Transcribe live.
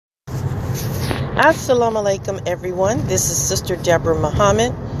Assalamu alaikum, everyone. This is Sister Deborah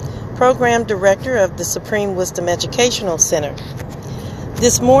Muhammad, Program Director of the Supreme Wisdom Educational Center.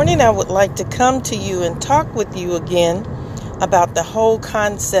 This morning, I would like to come to you and talk with you again about the whole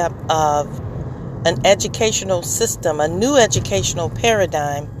concept of an educational system, a new educational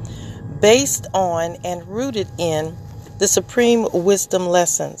paradigm based on and rooted in the Supreme Wisdom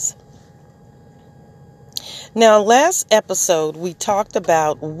lessons. Now, last episode, we talked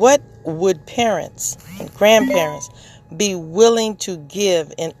about what would parents and grandparents be willing to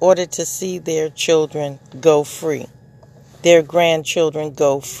give in order to see their children go free, their grandchildren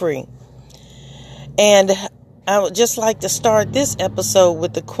go free. And I would just like to start this episode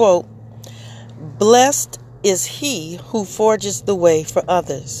with the quote, "Blessed is he who forges the way for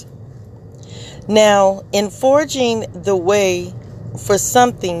others." Now, in forging the way for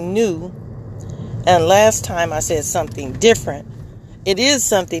something new, and last time I said something different, it is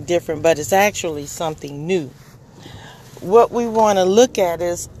something different, but it's actually something new. What we want to look at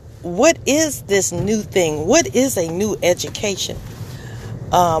is, what is this new thing? What is a new education?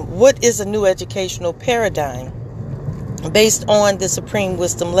 What is a new educational paradigm based on the Supreme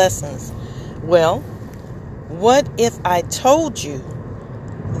Wisdom lessons? Well, what if I told you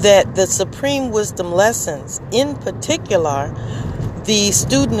that the Supreme Wisdom lessons, in particular, the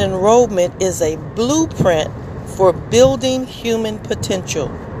student enrollment, is a blueprint for building human potential?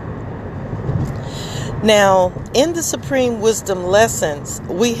 Now, in the Supreme Wisdom lessons,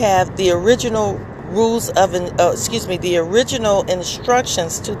 we have the original the original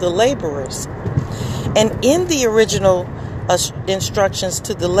instructions to the laborers. And in the original instructions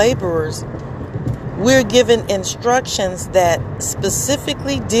to the laborers, we're given instructions that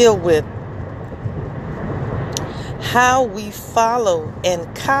specifically deal with how we follow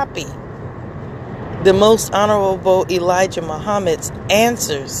and copy the Most Honorable Elijah Muhammad's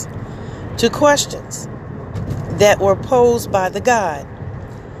answers to questions that were posed by the God.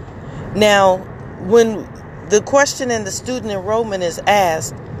 Now, when the question in the student enrollment is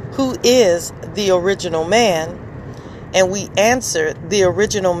asked, who is the original man? And we answer, the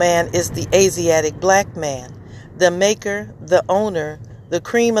original man is the Asiatic black man, the maker, the owner, the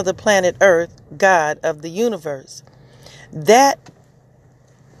cream of the planet Earth, God of the universe. That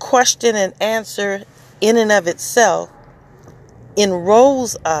question and answer in and of itself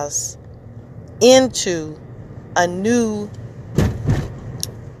enrolls us into a new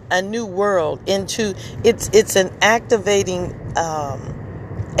world, into it's an activating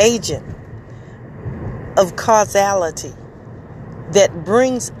agent of causality that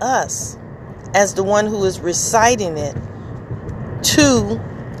brings us, as the one who is reciting it, to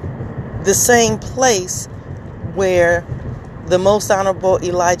the same place where the Most Honorable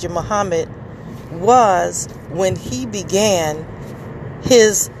Elijah Muhammad was when he began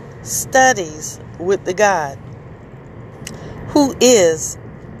his studies with the God. Who is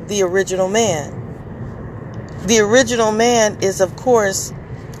the original man? The original man is, of course,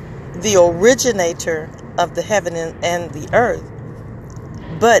 the originator of the heaven and the earth.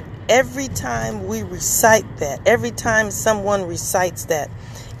 But every time we recite that, every time someone recites that,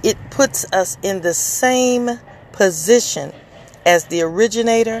 it puts us in the same position as the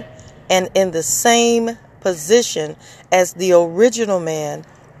originator and in the same position as the original man,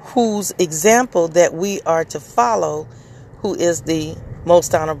 whose example that we are to follow, who is the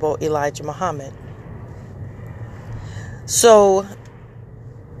Most Honorable Elijah Muhammad. So,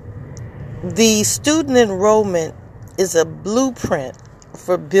 the student enrollment is a blueprint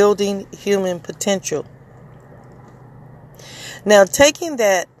for building human potential. Now, taking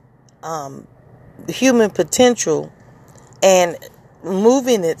that human potential and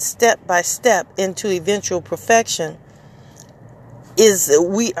moving it step by step into eventual perfection is,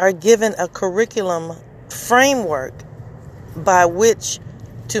 we are given a curriculum framework by which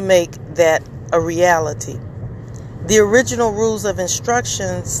to make that a reality. The original rules of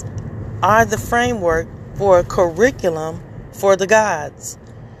instructions are the framework for a curriculum for the gods,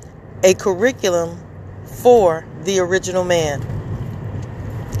 a curriculum for the original man.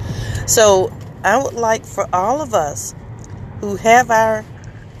 So I would like for all of us who have our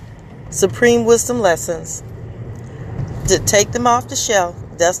Supreme Wisdom lessons to take them off the shelf,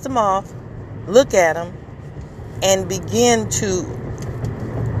 dust them off, look at them, and begin to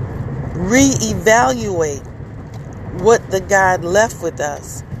reevaluate what the God left with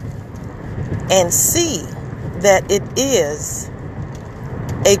us, and see that it is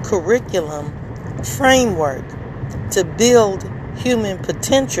a curriculum framework to build human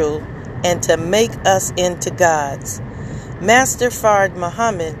potential and to make us into gods. Master Fard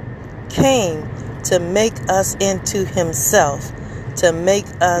Muhammad came to make us into himself, to make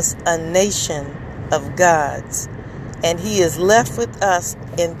us a nation of God's. And he is left with us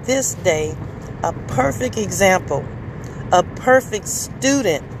in this day a perfect example, a perfect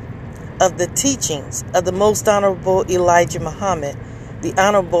student of the teachings of the Most Honorable Elijah Muhammad, the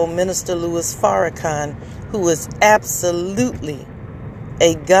Honorable Minister Louis Farrakhan, who is absolutely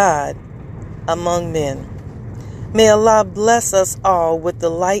a God among men. May Allah bless us all with the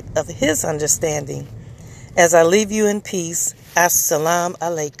light of His understanding. As I leave you in peace, Assalamu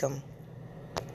alaikum.